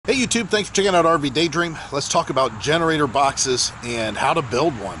Hey YouTube, thanks for checking out RV Daydream. Let's talk about generator boxes and how to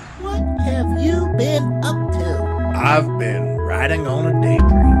build one. What have you been up to? I've been riding on a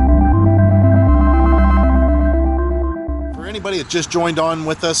daydream. For anybody that just joined on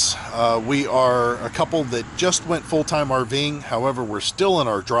with us, we are a couple that just went full-time RVing. However, we're still in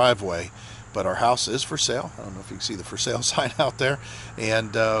our driveway, but our house is for sale. I don't know if you can see the for sale sign out there.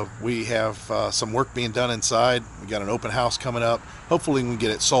 And we have some work being done inside. We got an open house coming up. Hopefully we can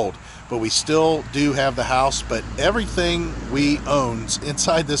get it sold. But we still do have the house, but everything we own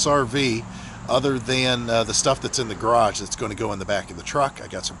inside this RV, other than the stuff that's in the garage that's going to go in the back of the truck. I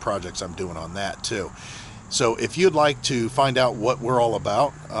got some projects I'm doing on that too. So if you'd like to find out what we're all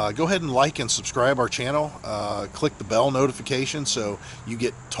about, go ahead and like and subscribe our channel. Click the bell notification so you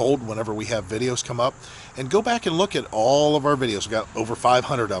get told whenever we have videos come up. And go back and look at all of our videos. We've got over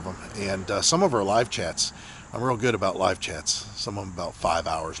 500 of them. And some of our live chats, I'm real good about live chats. Some of them about 5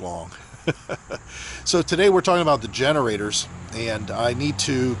 hours long. So today we're talking about the generators. And I need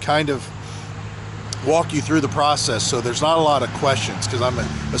to kind of walk you through the process so there's not a lot of questions, because I'm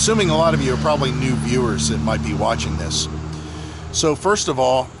assuming a lot of you are probably new viewers that might be watching this. So first of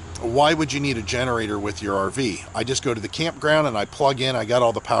all, why would you need a generator with your RV? I just go to the campground and I plug in, I got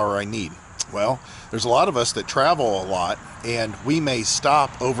all the power I need. Well, there's a lot of us that travel a lot and we may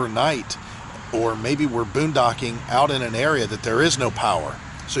stop overnight, or maybe we're boondocking out in an area that there is no power.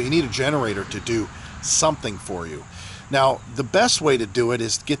 So you need a generator to do something for you. Now, the best way to do it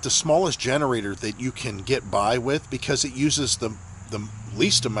is to get the smallest generator that you can get by with, because it uses the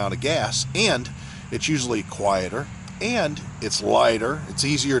least amount of gas, and it's usually quieter, and it's lighter, it's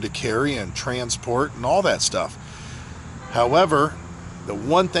easier to carry and transport and all that stuff. However, the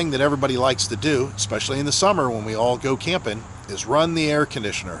one thing that everybody likes to do, especially in the summer when we all go camping, is run the air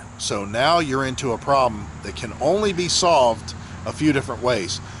conditioner. So now you're into a problem that can only be solved a few different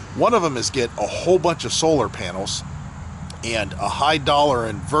ways. One of them is get a whole bunch of solar panels and a high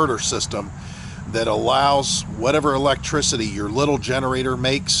dollar inverter system that allows whatever electricity your little generator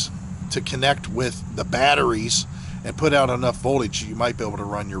makes to connect with the batteries and put out enough voltage you might be able to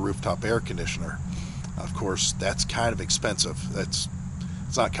run your rooftop air conditioner. Of course, that's kind of expensive. It's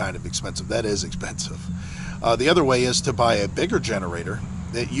not kind of expensive, that is expensive. The other way is to buy a bigger generator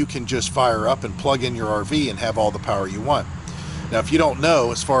that you can just fire up and plug in your RV and have all the power you want. Now, if you don't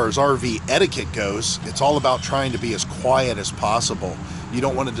know, as far as RV etiquette goes, it's all about trying to be as quiet as possible. You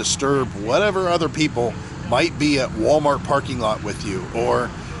don't want to disturb whatever other people might be at Walmart parking lot with you, or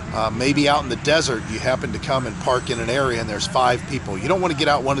maybe out in the desert you happen to come and park in an area and there's 5 people. You don't want to get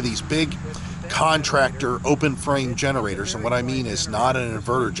out one of these big contractor open frame generators, and what I mean is not an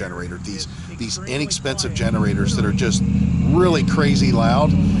inverter generator. These inexpensive generators that are just really crazy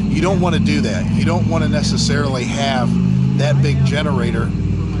loud. You don't want to do that. You don't want to necessarily have that big generator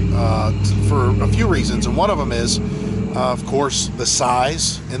for a few reasons, and one of them is of course the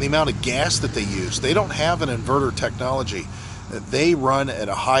size and the amount of gas that they use. They don't have an inverter technology. They run at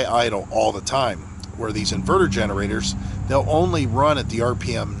a high idle all the time, where these inverter generators, they'll only run at the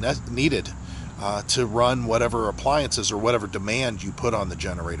RPM needed to run whatever appliances or whatever demand you put on the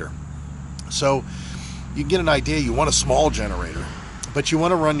generator. So you get an idea, you want a small generator, but you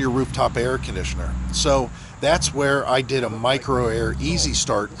want to run your rooftop air conditioner. So that's where I did a micro air easy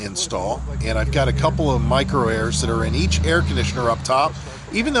start install, and I've got a couple of micro airs that are in each air conditioner up top.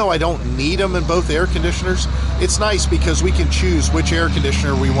 Even though I don't need them in both air conditioners, it's nice because we can choose which air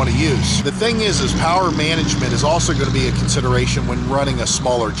conditioner we want to use. The thing is power management is also going to be a consideration when running a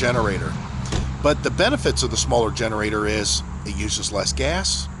smaller generator. But the benefits of the smaller generator is it uses less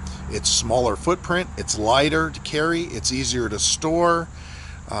gas, it's smaller footprint, it's lighter to carry, it's easier to store,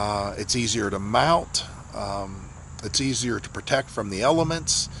 it's easier to mount. It's easier to protect from the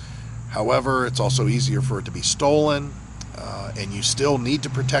elements. However, it's also easier for it to be stolen, and you still need to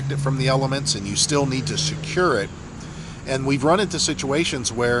protect it from the elements, and you still need to secure it. And we've run into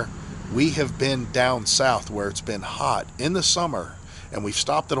situations where we have been down south where it's been hot in the summer, and we've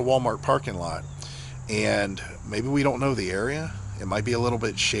stopped at a Walmart parking lot, and maybe we don't know the area. It might be a little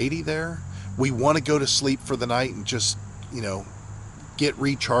bit shady there. We want to go to sleep for the night and just, get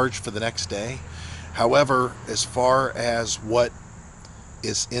recharged for the next day. However, as far as what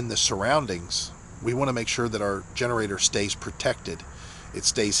is in the surroundings, we want to make sure that our generator stays protected, it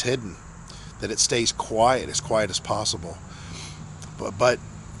stays hidden, that it stays quiet as possible. But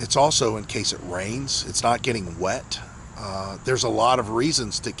it's also, in case it rains, it's not getting wet. There's a lot of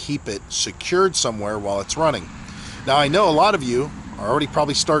reasons to keep it secured somewhere while it's running. Now, I know a lot of you are already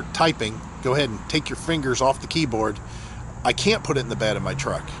probably start typing. Go ahead and take your fingers off the keyboard. I can't put it in the bed of my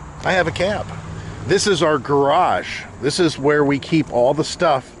truck. I have a cab. This is our garage. This is where we keep all the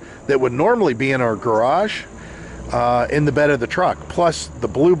stuff that would normally be in our garage in the bed of the truck, plus the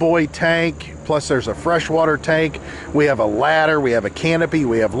Blue Boy tank, plus there's a freshwater tank. We have a ladder, we have a canopy,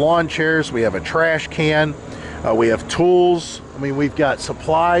 we have lawn chairs, we have a trash can, we have tools. I mean, we've got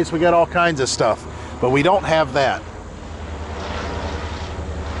supplies, we got all kinds of stuff, but we don't have that.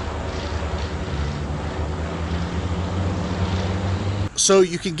 So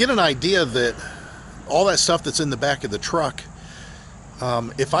you can get an idea that all that stuff that's in the back of the truck,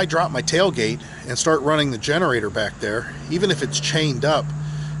 if I drop my tailgate and start running the generator back there, even if it's chained up,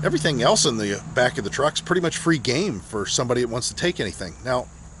 everything else in the back of the truck's pretty much free game for somebody that wants to take anything. Now,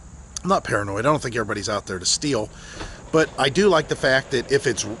 I'm not paranoid. I don't think everybody's out there to steal, but I do like the fact that if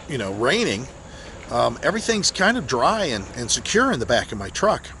it's, you know, raining, everything's kind of dry and secure in the back of my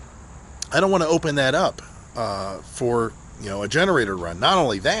truck. I don't want to open that up for, you know, a generator run. Not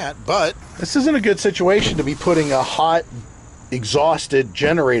only that, but this isn't a good situation to be putting a hot exhausted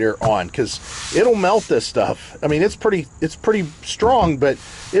generator on, because it'll melt this stuff. I mean, it's pretty strong, but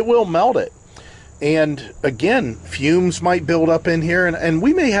it will melt it. And again, fumes might build up in here, and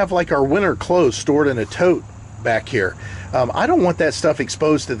we may have like our winter clothes stored in a tote back here. I don't want that stuff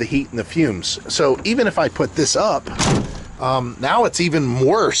exposed to the heat and the fumes. So even if I put this up, now it's even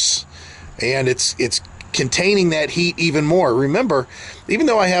worse, and it's containing that heat even more. Remember, even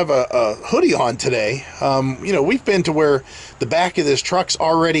though I have a hoodie on today, you know, we've been to where the back of this truck's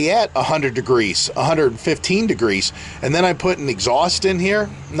already at 100 degrees, 115 degrees, and then I put an exhaust in here.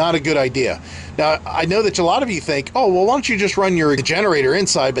 Not a good idea. Now, I know that a lot of you think, oh, well, why don't you just run your generator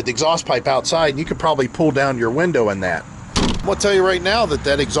inside, but the exhaust pipe outside, and you could probably pull down your window in that. I'm gonna tell you right now that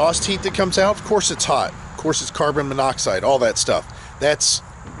that exhaust heat that comes out, of course it's hot. Of course it's carbon monoxide, all that stuff. That's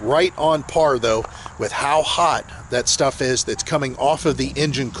right on par though with how hot that stuff is that's coming off of the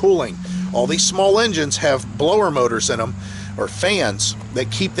engine cooling. All these small engines have blower motors in them, or fans,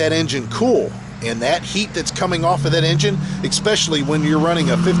 that keep that engine cool, and that heat that's coming off of that engine, especially when you're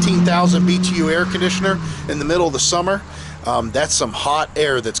running a 15,000 BTU air conditioner in the middle of the summer, that's some hot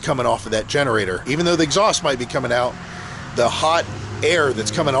air that's coming off of that generator. Even though the exhaust might be coming out, the hot air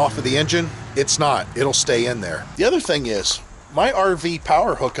that's coming off of the engine, it's not. It'll stay in there. The other thing is, my RV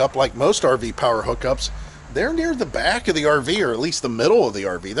power hookup, like most RV power hookups, they're near the back of the RV, or at least the middle of the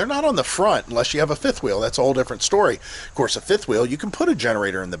RV. They're not on the front unless you have a fifth wheel. That's a whole different story. Of course, a fifth wheel, you can put a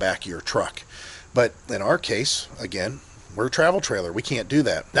generator in the back of your truck. But in our case, again, we're a travel trailer. We can't do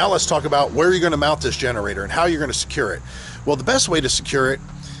that. Now let's talk about where you're going to mount this generator and how you're going to secure it. Well, the best way to secure it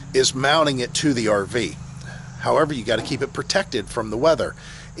is mounting it to the RV. However, you got to keep it protected from the weather.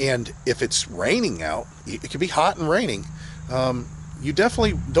 And if it's raining out, it could be hot and raining, you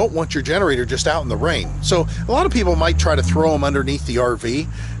definitely don't want your generator just out in the rain. So a lot of people might try to throw them underneath the RV.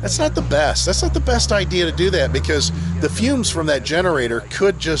 That's not the best. That's not the best idea to do that, because the fumes from that generator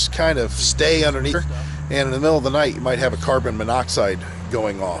could just kind of stay underneath, and in the middle of the night you might have a carbon monoxide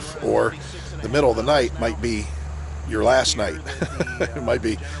going off, or the middle of the night might be your last night. It might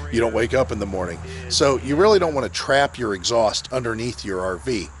be you don't wake up in the morning. So you really don't want to trap your exhaust underneath your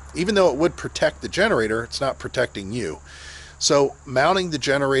RV. Even though it would protect the generator, it's not protecting you. So mounting the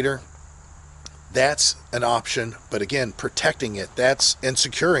generator, that's an option, but again, protecting it, and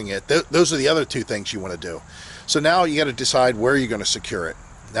securing it, those are the other two things you want to do. So now you got to decide where you're going to secure it.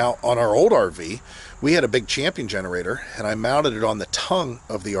 Now, on our old RV, we had a big Champion generator, and I mounted it on the tongue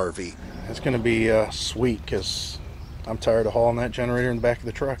of the RV. It's going to be sweet, because I'm tired of hauling that generator in the back of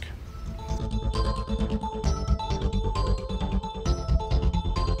the truck.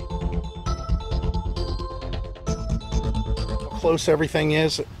 Close everything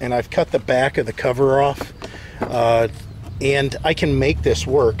is, and I've cut the back of the cover off, and I can make this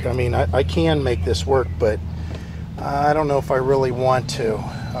work. I mean, I can make this work, but I don't know if I really want to.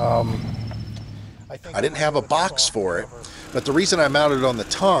 I didn't have a box for it, but the reason I mounted it on the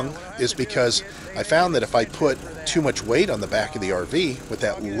tongue is because I found that if I put too much weight on the back of the RV with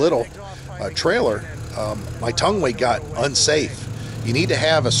that little trailer, my tongue weight got unsafe. You need to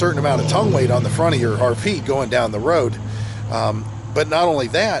have a certain amount of tongue weight on the front of your RV going down the road. But not only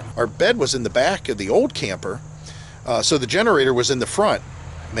that, our bed was in the back of the old camper, so the generator was in the front.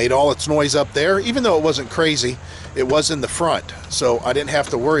 Made all its noise up there. Even though it wasn't crazy, it was in the front, so I didn't have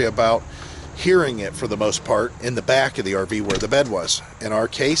to worry about hearing it for the most part in the back of the RV where the bed was. In our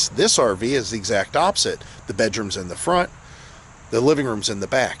case, this RV is the exact opposite. The bedroom's in the front, the living room's in the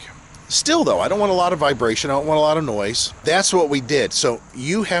back. Still though, I don't want a lot of vibration, I don't want a lot of noise. That's what we did. So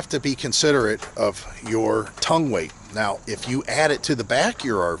you have to be considerate of your tongue weight. Now, if you add it to the back of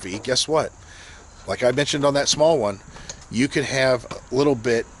your RV, guess what? Like I mentioned on that small one, you could have a little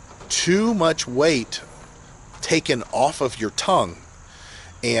bit too much weight taken off of your tongue,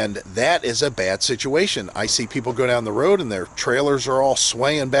 And that is a bad situation. I see people go down the road and their trailers are all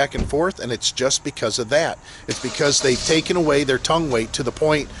swaying back and forth, and it's just because of that. It's because they've taken away their tongue weight to the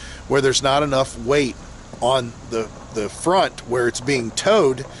point where there's not enough weight on the front where it's being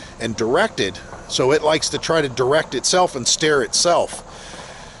towed and directed. So it likes to try to direct itself and steer itself.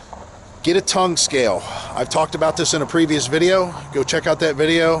 Get a tongue scale. I've talked about this in a previous video. Go check out that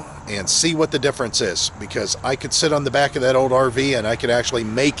video and see what the difference is, because I could sit on the back of that old RV and I could actually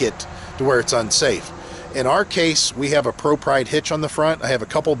make it to where it's unsafe. In our case, we have a Pro Pride hitch on the front. I have a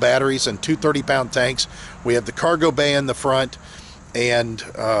couple batteries and two 30-pound tanks. We have the cargo bay in the front, and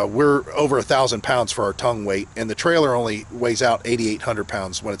we're over 1,000 pounds for our tongue weight, and the trailer only weighs out 8,800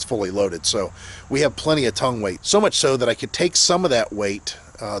 pounds when it's fully loaded. So we have plenty of tongue weight, so much so that I could take some of that weight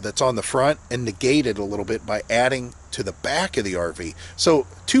that's on the front and negate it a little bit by adding to the back of the RV. So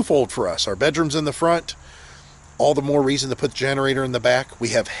twofold for us. Our bedroom's in the front, all the more reason to put the generator in the back. We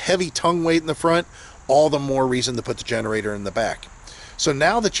have heavy tongue weight in the front, all the more reason to put the generator in the back. So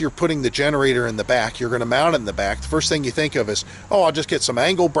now that you're putting the generator in the back, you're going to mount it in the back. The first thing you think of is, oh, I'll just get some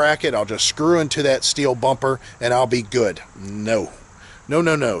angle bracket, I'll just screw into that steel bumper and I'll be good. No. No,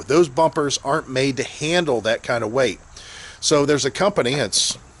 no, no. Those bumpers aren't made to handle that kind of weight. So there's a company,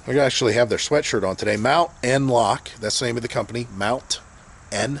 I actually have their sweatshirt on today, Mount and Lock. That's the name of the company, Mount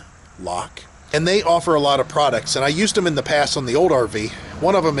and Lock. And they offer a lot of products, and I used them in the past on the old RV.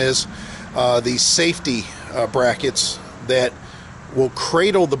 One of them is these safety brackets that will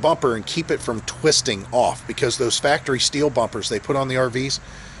cradle the bumper and keep it from twisting off, because those factory steel bumpers they put on the RVs,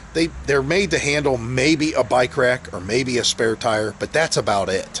 they're made to handle maybe a bike rack or maybe a spare tire, but that's about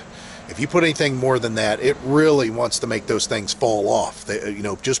it. If you put anything more than that, it really wants to make those things fall off. They,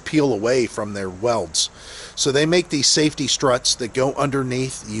 just peel away from their welds. So they make these safety struts that go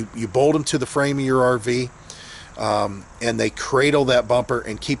underneath. You bolt them to the frame of your RV, and they cradle that bumper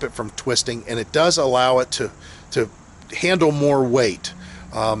and keep it from twisting. And it does allow it to handle more weight.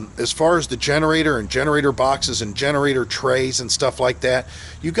 As far as the generator and generator boxes and generator trays and stuff like that,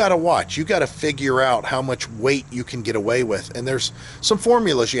 you got to watch. You got to figure out how much weight you can get away with, and there's some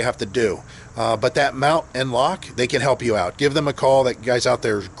formulas you have to do. But that Mount and Lock, they can help you out. Give them a call. That guy's out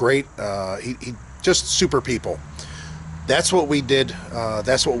there is great. He just super people. That's what we did.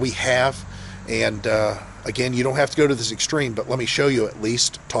 That's what we have. And again, you don't have to go to this extreme, but let me show you at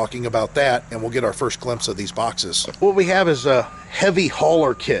least talking about that, and we'll get our first glimpse of these boxes. What we have is a heavy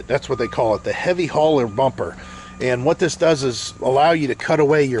hauler kit. That's what they call it, the heavy hauler bumper. And what this does is allow you to cut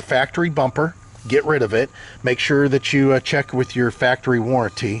away your factory bumper, get rid of it, make sure that you check with your factory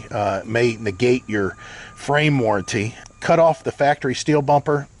warranty. It may negate your frame warranty. Cut off the factory steel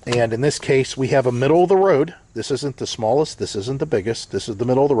bumper, and in this case we have a middle of the road. This isn't the smallest, this isn't the biggest, this is the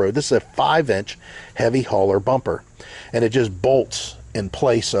middle of the road. This is a 5-inch heavy hauler bumper, and it just bolts in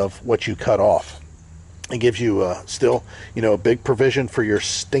place of what you cut off. It gives you still, a big provision for your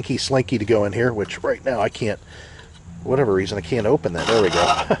stinky slinky to go in here, which right now I can't, whatever reason, I can't open that. There we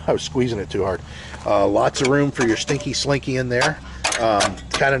go. I was squeezing it too hard. Lots of room for your stinky slinky in there.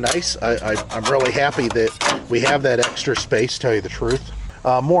 Kind of nice. I'm really happy that we have that extra space, to tell you the truth.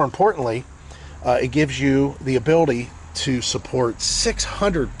 More importantly, it gives you the ability to support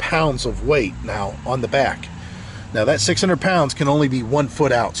 600 pounds of weight now on the back. Now that 600 pounds can only be 1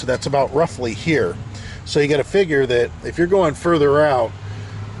 foot out, so that's about roughly here. So you got to figure that if you're going further out,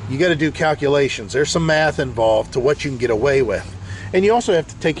 you got to do calculations. There's some math involved to what you can get away with. And you also have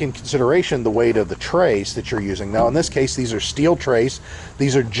to take in consideration the weight of the trays that you're using. Now in this case, these are steel trays.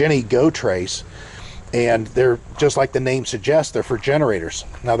 These are Jenny Go trays. And they're, just like the name suggests, they're for generators.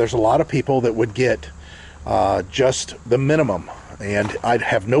 Now there's a lot of people that would get just the minimum, and I'd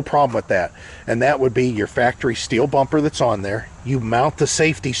have no problem with that. And that would be your factory steel bumper that's on there. You mount the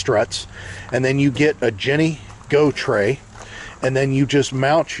safety struts, and then you get a Jenny Go tray, and then you just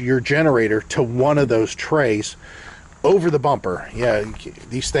mount your generator to one of those trays over the bumper. Yeah,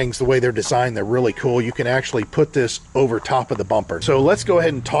 these things, the way they're designed, they're really cool. You can actually put this over top of the bumper. So let's go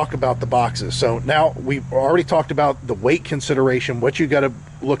ahead and talk about the boxes. So now we've already talked about the weight consideration, what you got to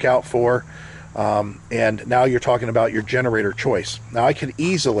look out for, and now you're talking about your generator choice. Now I could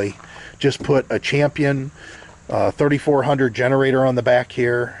easily just put a Champion 3400 generator on the back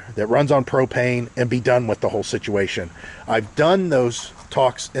here that runs on propane and be done with the whole situation. I've done those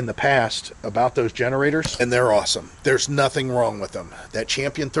talks in the past about those generators, and they're awesome. There's nothing wrong with them. That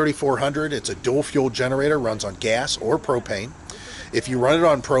Champion 3400, it's a dual fuel generator, runs on gas or propane. If you run it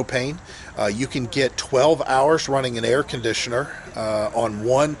on propane, you can get 12 hours running an air conditioner on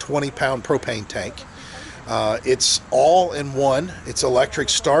one 20-pound propane tank. It's all in one. It's electric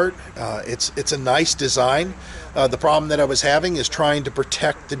start. It's a nice design. The problem that I was having is trying to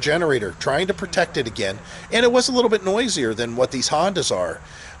protect the generator, trying to protect it again, and it was a little bit noisier than what these Hondas are.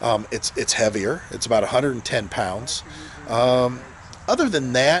 It's heavier. It's about 110 pounds. Other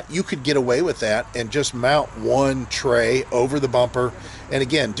than that, you could get away with that and just mount one tray over the bumper, and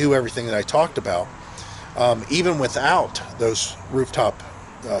again, do everything that I talked about, even without those rooftop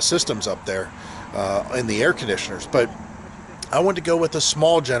systems up there in the air conditioners. But I wanted to go with a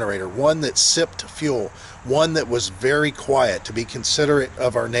small generator, one that sipped fuel, one that was very quiet, to be considerate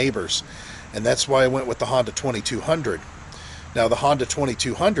of our neighbors, and that's why I went with the Honda 2200. Now, the Honda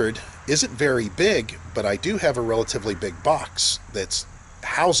 2200 isn't very big, but I do have a relatively big box that's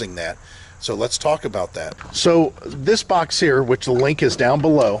housing that. So let's talk about that. So this box here, which the link is down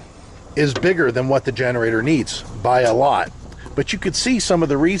below, is bigger than what the generator needs by a lot. But you could see some of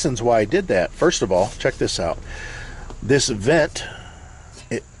the reasons why I did that. First of all, check this out. This vent,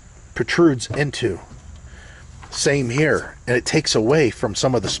 it protrudes into. Same here, and it takes away from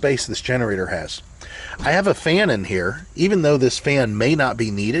some of the space this generator has. I have a fan in here, even though this fan may not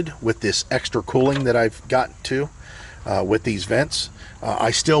be needed with this extra cooling that I've got to with these vents.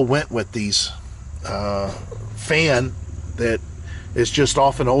 I still went with these fan that is just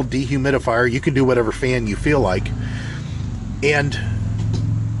off an old dehumidifier. You can do whatever fan you feel like, and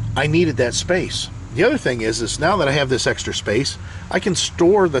I needed that space. The other thing is now that I have this extra space, I can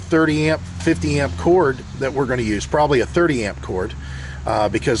store the 30 amp, 50 amp cord that we're going to use, probably a 30 amp cord,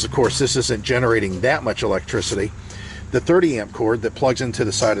 because of course this isn't generating that much electricity. The 30 amp cord that plugs into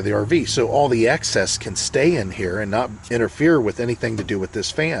the side of the RV, so all the excess can stay in here and not interfere with anything to do with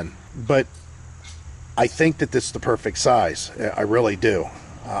this fan. But I think that this is the perfect size. I really do.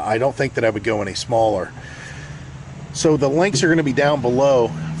 I don't think that I would go any smaller. So the links are going to be down below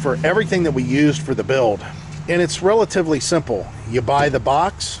for everything that we used for the build, and it's relatively simple. You buy the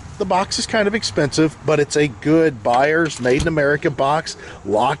box. The box is kind of expensive, but it's a good buyer's made in America box,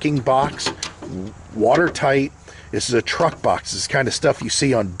 locking box, watertight. This is a truck box. This is kind of stuff you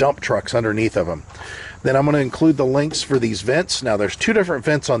see on dump trucks underneath of them. Then I'm going to include the links for these vents. Now there's two different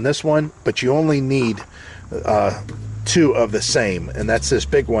vents on this one, but you only need two of the same, and that's this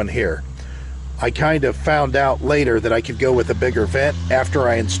big one here. I kind of found out later that I could go with a bigger vent after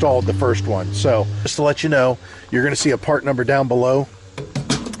I installed the first one. So just to let you know, you're going to see a part number down below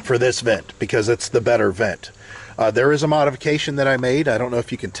for this vent because it's the better vent. There is a modification that I made. I don't know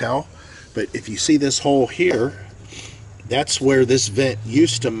if you can tell, but if you see this hole here, that's where this vent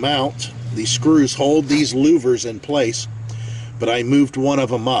used to mount. These screws hold these louvers in place, but I moved one of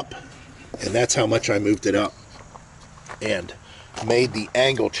them up, and that's how much I moved it up and made the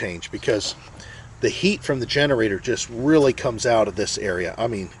angle change, because the heat from the generator just really comes out of this area. I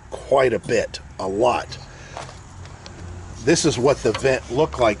mean, quite a bit, a lot. This is what the vent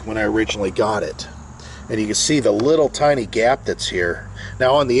looked like when I originally got it. And you can see the little tiny gap that's here.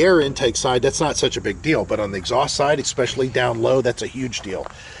 Now on the air intake side, that's not such a big deal, but on the exhaust side, especially down low, that's a huge deal.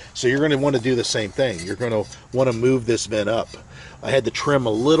 So you're going to want to do the same thing. You're going to want to move this vent up. I had to trim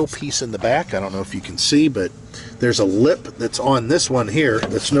a little piece in the back. I don't know if you can see, but there's a lip that's on this one here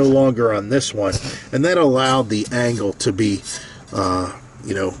that's no longer on this one, and that allowed the angle to be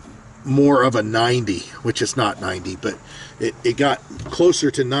you know, more of a 90, which is not 90, but it got closer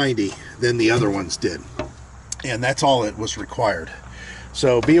to 90 than the other ones did, and that's all it was required.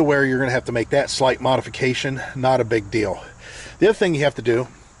 So be aware you're going to have to make that slight modification. Not a big deal. The other thing you have to do,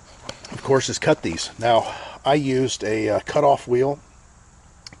 of course, is cut these. Now I used a cut-off wheel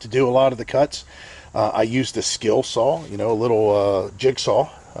to do a lot of the cuts. I used a skill saw, you know, a little jigsaw.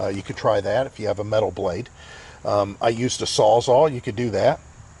 You could try that if you have a metal blade. I used a sawzall. You could do that.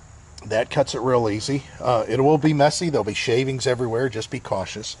 That cuts it real easy. It will be messy. There'll be shavings everywhere. Just be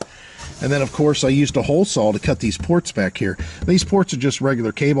cautious. And then, of course, I used a hole saw to cut these ports back here. These ports are just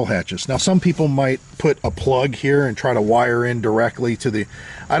regular cable hatches. Now, some people might put a plug here and try to wire in directly to the...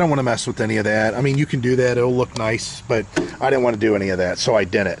 I don't want to mess with any of that. I mean, you can do that. It'll look nice, but I didn't want to do any of that, so I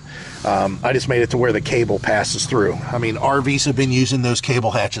didn't. I just made it to where the cable passes through. I mean, RVs have been using those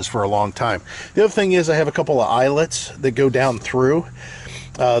cable hatches for a long time. The other thing is I have a couple of eyelets that go down through.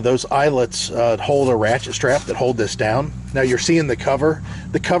 Those eyelets hold a ratchet strap that hold this down. Now you're seeing the cover.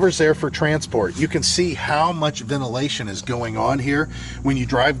 The cover's there for transport. You can see how much ventilation is going on here when you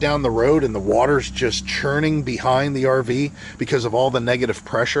drive down the road and the water's just churning behind the RV because of all the negative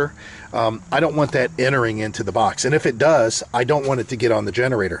pressure. I don't want that entering into the box, and if it does, I don't want it to get on the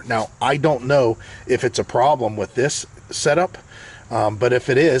generator. Now I don't know if it's a problem with this setup, but if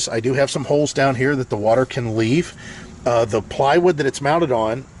it is, I do have some holes down here that the water can leave. The plywood that it's mounted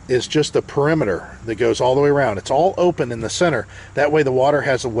on is just a perimeter that goes all the way around. It's all open in the center. That way the water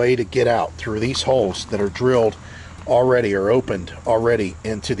has a way to get out through these holes that are drilled already or opened already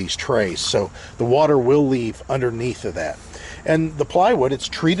into these trays. So the water will leave underneath of that. And the plywood, it's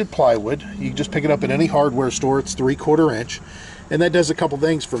treated plywood. You can just pick it up at any hardware store. It's 3/4 inch. And that does a couple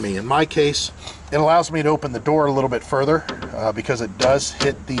things for me. In my case, it allows me to open the door a little bit further because it does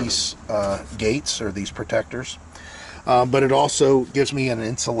hit these gates or these protectors. But it also gives me an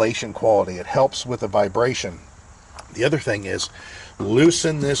insulation quality. It helps with the vibration. The other thing is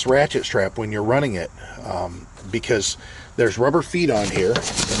loosen this ratchet strap when you're running it because there's rubber feet on here,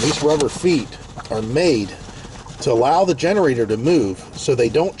 and these rubber feet are made to allow the generator to move so they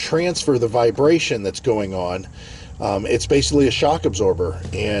don't transfer the vibration that's going on. It's basically a shock absorber,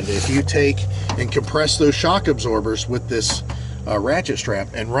 and if you take and compress those shock absorbers with this ratchet strap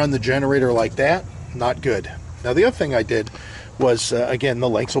and run the generator like that, not good. Now the other thing I did was, again, the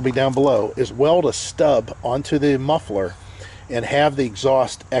links will be down below, is weld a stub onto the muffler and have the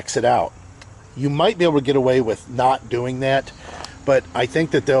exhaust exit out. You might be able to get away with not doing that, but I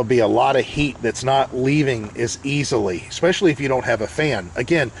think that there'll be a lot of heat that's not leaving as easily, especially if you don't have a fan.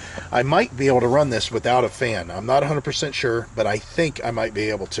 Again, I might be able to run this without a fan. I'm not 100% sure, but I think I might be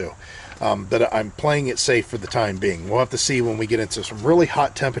able to. But I'm playing it safe for the time being. We'll have to see when we get into some really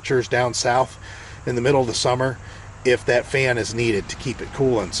hot temperatures down south in the middle of the summer if that fan is needed to keep it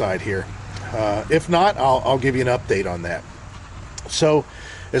cool inside here. If not, I'll give you an update on that. So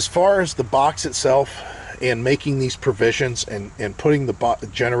as far as the box itself and making these provisions and putting the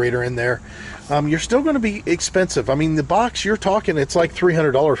generator in there, you're still going to be expensive. I mean, the box, you're talking, it's like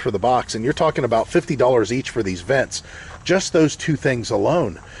 $300 for the box, and you're talking about $50 each for these vents. Just those two things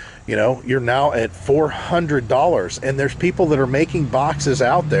alone, you know, you're now at $400, and there's people that are making boxes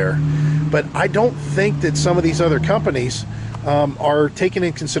out there, but I don't think that some of these other companies are taking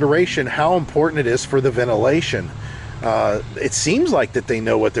in consideration how important it is for the ventilation. It seems like that they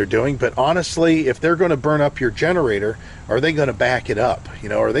know what they're doing, but honestly, if they're going to burn up your generator, are they going to back it up? You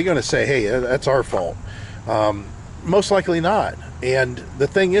know, are they going to say, hey, that's our fault? Most likely not. And the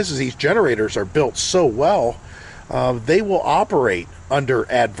thing is these generators are built so well, they will operate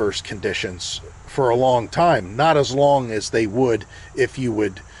under adverse conditions for a long time. Not as long as they would if you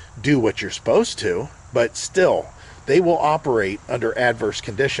would do what you're supposed to, but still, they will operate under adverse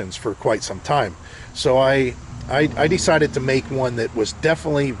conditions for quite some time. So I decided to make one that was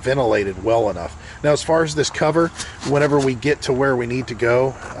definitely ventilated well enough. Now, as far as this cover, whenever we get to where we need to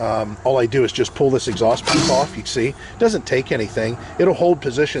go, all I do is just pull this exhaust pipe off. You see, it doesn't take anything. It'll hold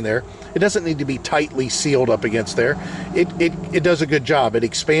position there. It doesn't need to be tightly sealed up against there. It does a good job. It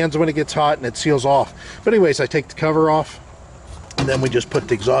expands when it gets hot and it seals off. But anyways, I take the cover off, and then we just put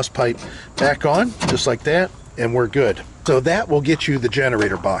the exhaust pipe back on, just like that, and we're good. So that will get you the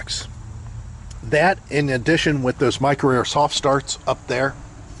generator box. That, in addition with those micro air soft starts up there,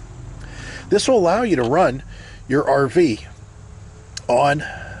 this will allow you to run your RV on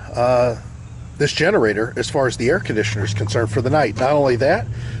this generator as far as the air conditioner is concerned for the night. Not only that,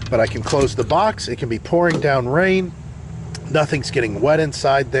 but I can close the box. It can be pouring down rain. Nothing's getting wet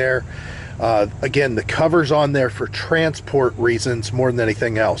inside there. Again, the cover's on there for transport reasons more than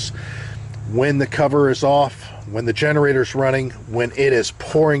anything else. When the cover is off, when the generator's running, when it is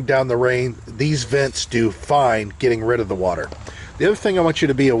pouring down the rain, these vents do fine getting rid of the water. The other thing I want you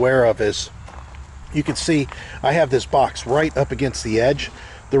to be aware of is, you can see I have this box right up against the edge.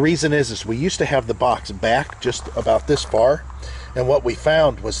 The reason is we used to have the box back just about this far, and what we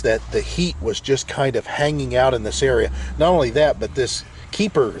found was that the heat was just kind of hanging out in this area. Not only that, but this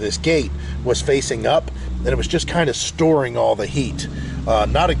keeper, this gate, was facing up, and it was just kind of storing all the heat.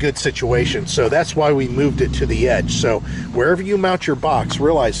 Not a good situation, so that's why we moved it to the edge. So wherever you mount your box,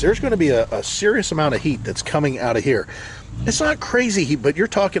 realize there's going to be a serious amount of heat that's coming out of here. It's not crazy heat, but you're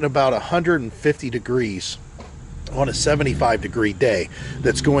talking about 150 degrees on a 75-degree day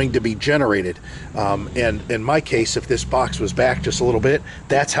that's going to be generated. And in my case, if this box was back just a little bit,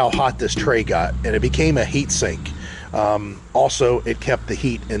 that's how hot this tray got, and it became a heat sink. Also, it kept the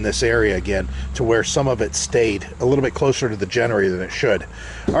heat in this area again to where some of it stayed a little bit closer to the generator than it should.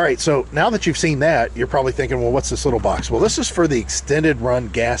 All right, so now that you've seen that, you're probably thinking, well, what's this little box? Well, this is for the extended run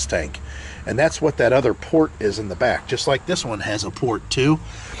gas tank, and that's what that other port is in the back, just like this one has a port too.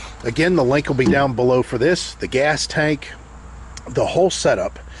 Again, the link will be down below for this, the gas tank, the whole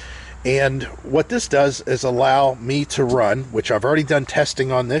setup. And what this does is allow me to run, which I've already done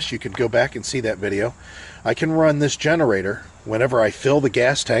testing on this. You could go back and see that video. I can run this generator whenever I fill the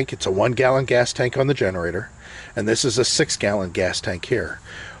gas tank. It's a 1-gallon gas tank on the generator, and this is a 6-gallon gas tank here.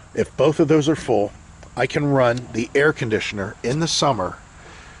 If both of those are full, I can run the air conditioner in the summer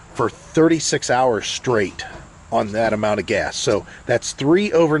for 36 hours straight on that amount of gas. So that's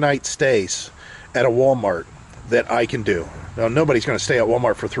 3 overnight stays at a Walmart that I can do. Now, nobody's going to stay at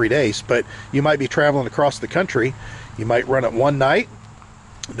Walmart for 3 days, but you might be traveling across the country. You might run it one night,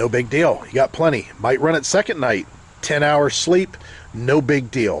 no big deal. You got plenty. Might run it second night, 10 hours sleep, no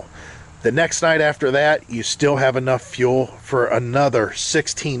big deal. The next night after that, you still have enough fuel for another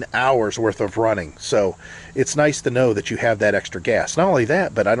 16 hours worth of running. So it's nice to know that you have that extra gas. Not only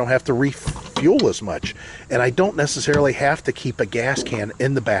that, but I don't have to refuel as much. And I don't necessarily have to keep a gas can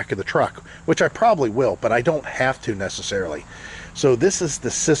in the back of the truck, which I probably will, but I don't have to necessarily. So this is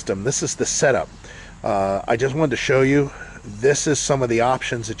the system. This is the setup. I just wanted to show you, this is some of the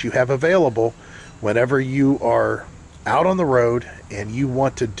options that you have available whenever you are out on the road and you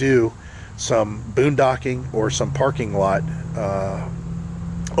want to do some boondocking or some parking lot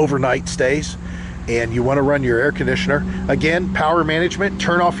overnight stays, and you want to run your air conditioner. Again, power management,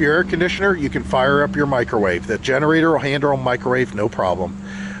 turn off your air conditioner, you can fire up your microwave. The generator will handle microwave, no problem.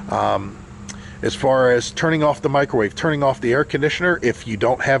 As far as turning off the microwave, turning off the air conditioner, if you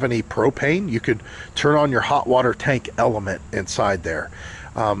don't have any propane, you could turn on your hot water tank element inside there.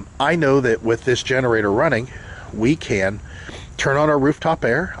 I know that with this generator running, we can turn on our rooftop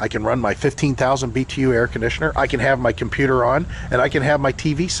air. I can run my 15,000 BTU air conditioner. I can have my computer on, and I can have my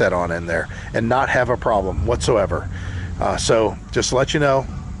TV set on in there and not have a problem whatsoever. So just to let you know,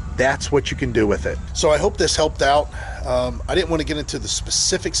 that's what you can do with it. So I hope this helped out. I didn't want to get into the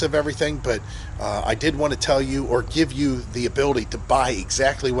specifics of everything, but I did want to tell you or give you the ability to buy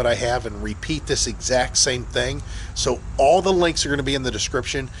exactly what I have and repeat this exact same thing. So all the links are going to be in the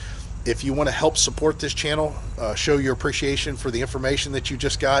description. If you want to help support this channel, show your appreciation for the information that you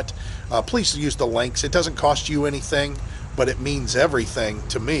just got, please use the links. It doesn't cost you anything, but it means everything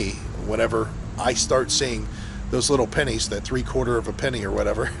to me whenever I start seeing those little pennies, that 3/4 of a penny or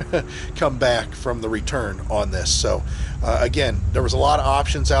whatever, come back from the return on this. So again, there was a lot of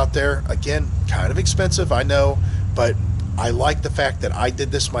options out there. Again, kind of expensive, I know, but I like the fact that I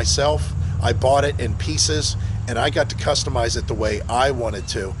did this myself. I bought it in pieces and I got to customize it the way I wanted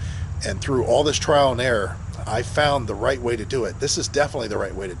to. And through all this trial and error, I found the right way to do it. This is definitely the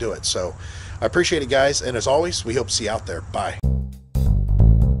right way to do it. So I appreciate it, guys. And as always, we hope to see you out there. Bye.